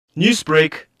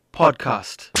Newsbreak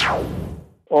Podcast.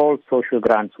 All social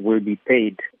grants will be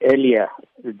paid earlier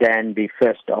than the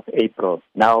 1st of April.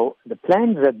 Now, the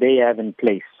plans that they have in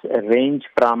place range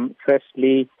from,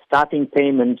 firstly, starting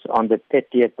payments on the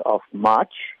 30th of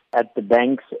March at the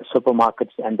banks,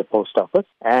 supermarkets, and the post office.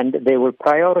 And they will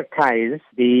prioritize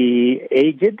the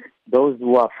aged, those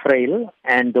who are frail,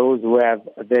 and those who have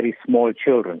very small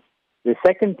children. The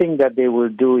second thing that they will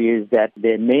do is that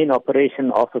their main operation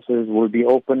offices will be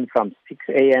open from 6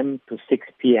 a.m. to 6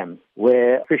 p.m.,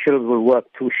 where officials will work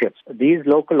 2 shifts. These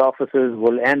local offices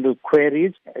will handle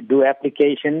queries, do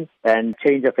applications, and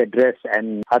change of address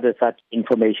and other such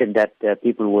information that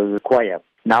people will require.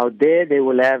 Now there they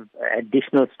will have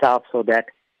additional staff so that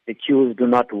the queues do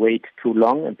not wait too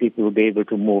long and people will be able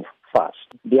to move fast.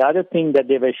 The other thing that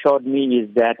they've assured me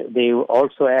is that they will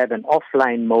also have an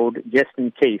offline mode just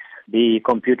in case the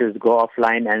computers go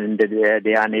offline and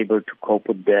they are unable to cope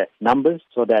with the numbers,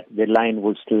 so that the line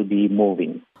will still be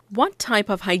moving. What type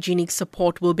of hygienic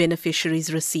support will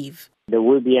beneficiaries receive? There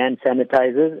will be hand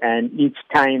sanitizers, and each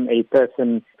time a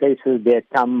person places their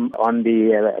thumb on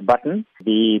the button,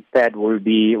 the pad will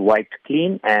be wiped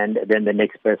clean, and then the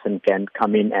next person can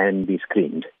come in and be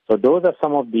screened. So those are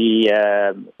some of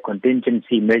the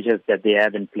contingency measures that they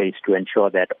have in place to ensure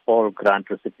that all grant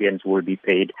recipients will be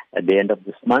paid at the end of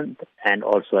this month and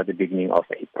also at the beginning of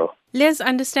April. Les,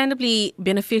 understandably,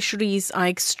 beneficiaries are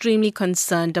extremely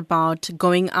concerned about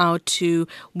going out to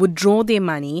withdraw their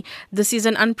money. This is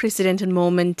an unprecedented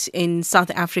moment in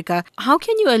South Africa. How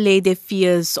can you allay their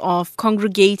fears of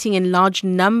congregating in large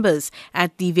numbers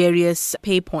at the various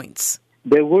pay points?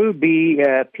 There will be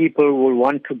people who will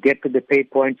want to get to the pay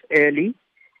points early,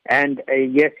 and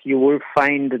yes, you will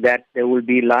find that there will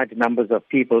be large numbers of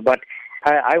people, but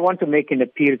I want to make an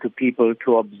appeal to people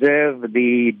to observe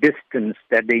the distance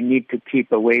that they need to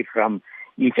keep away from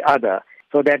each other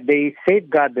so that they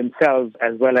safeguard themselves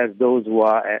as well as those who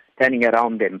are standing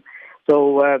around them.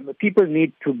 So people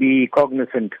need to be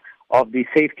cognizant of the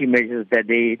safety measures that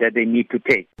they need to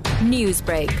take.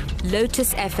 Newsbreak,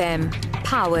 Lotus FM,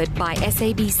 powered by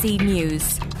SABC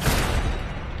News.